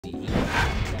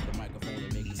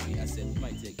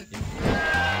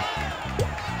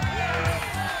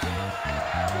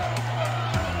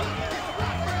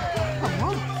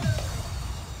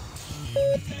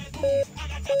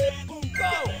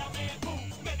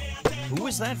Who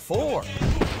is that for?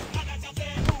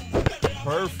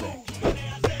 Perfect.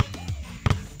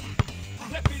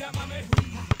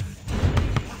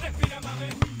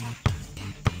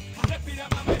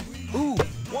 Ooh,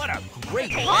 what a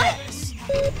great pass!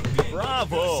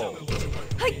 Bravo!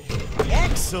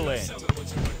 Excellent!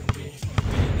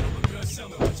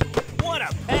 What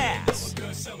a pass!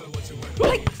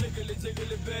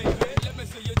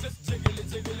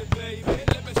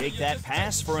 Take that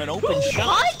pass for an open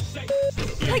shot.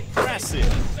 Impressive.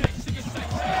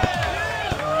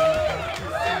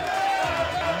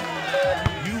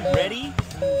 You ready?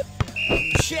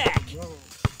 Check.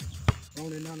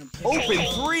 Open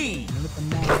three.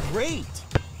 Great.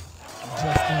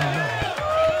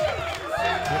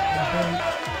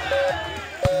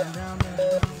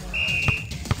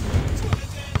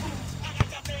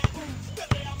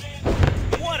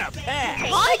 What a pass.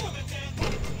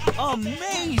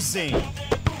 Amazing.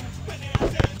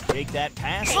 Take that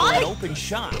pass for an open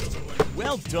shot.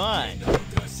 Well done.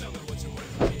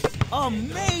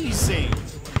 Amazing.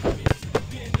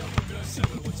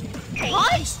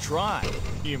 Nice try.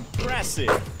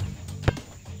 Impressive.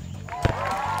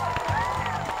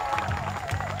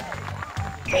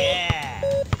 Yeah.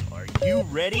 Are you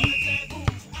ready?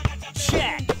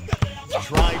 Check.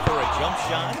 Try for a jump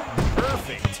shot.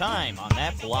 Perfect time on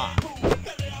that block.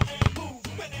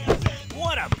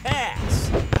 What a pass.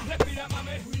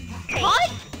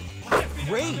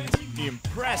 Great.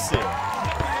 Impressive.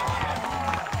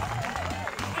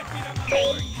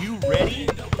 Are you ready?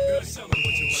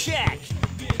 Check.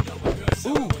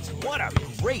 Ooh, what a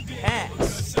great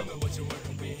pass.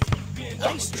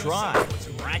 Nice try.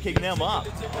 Racking them up.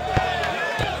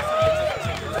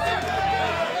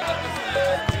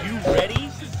 You ready?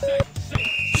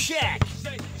 Check.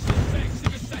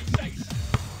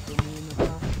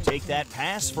 Take that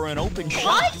pass for an open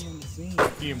shot.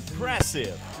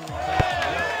 Impressive.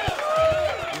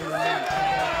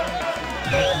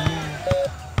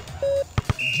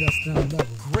 Just down level.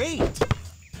 Great.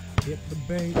 Hit the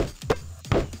bait.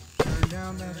 Turn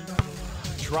down that down.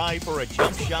 Try for a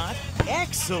jump shot.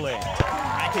 Excellent.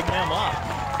 Racking them up.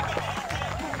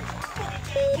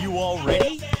 You all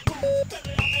ready?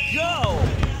 Go.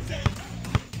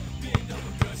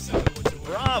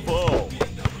 Bravo.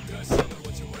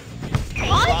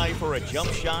 Try for a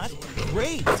jump shot.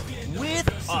 Great. With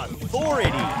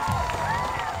authority.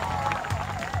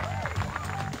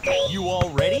 You all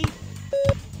ready?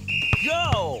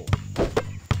 Go.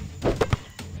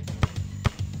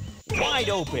 Wide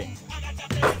open.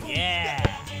 Yeah.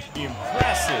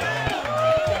 Impressive.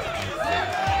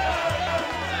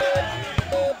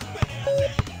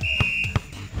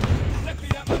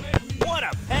 What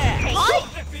a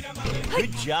pass.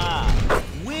 Good job.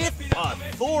 With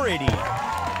authority.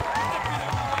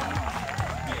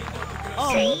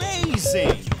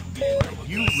 Amazing.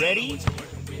 You ready?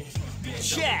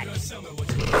 Check.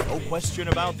 No question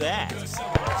about that.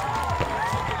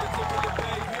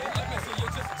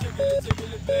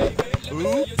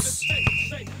 Oops.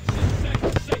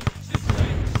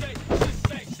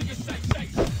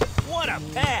 What a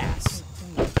pass.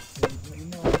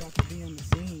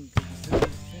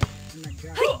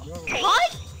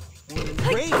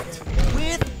 Great.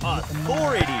 With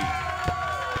authority.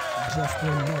 Just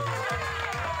down level.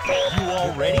 You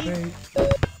all ready?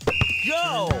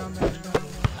 Go.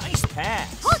 Nice pass.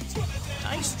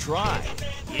 Nice try.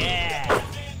 Yeah.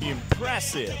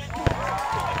 Impressive.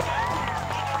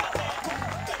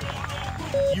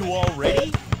 You all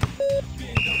ready?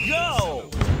 Go.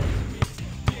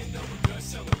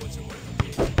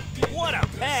 What a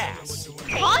pass.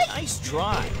 Nice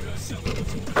try.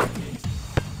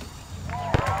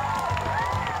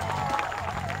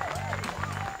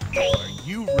 Are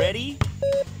you ready?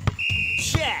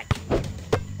 Check.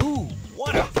 Ooh,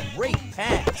 what a great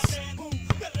pass.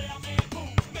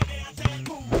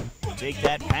 Take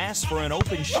that pass for an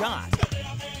open shot.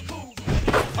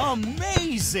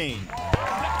 Amazing.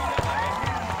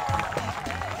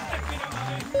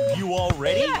 You all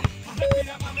ready?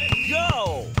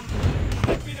 Go.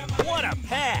 What a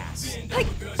pass.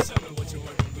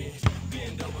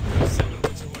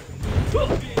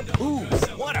 Ooh,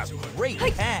 what a great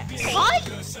pass.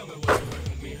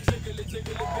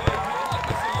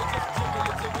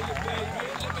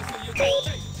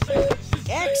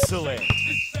 Excellent.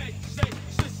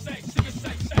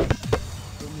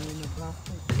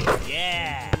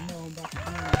 Yeah.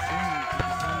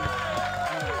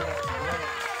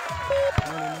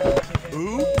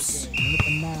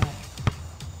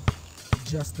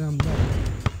 Press them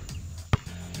buttons.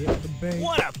 Hit the bait.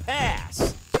 What a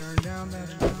pass! Turn down that.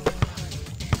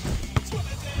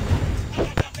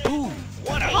 Ooh,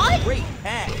 what a great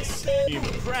pass!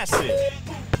 Impressive!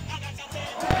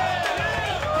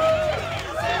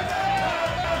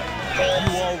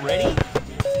 You all ready?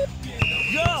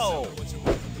 Go!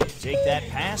 Take that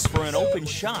pass for an open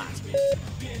shot.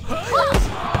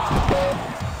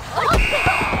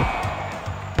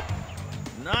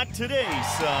 Not today,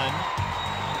 son.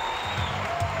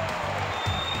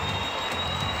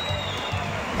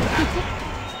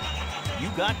 You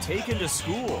got taken to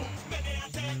school.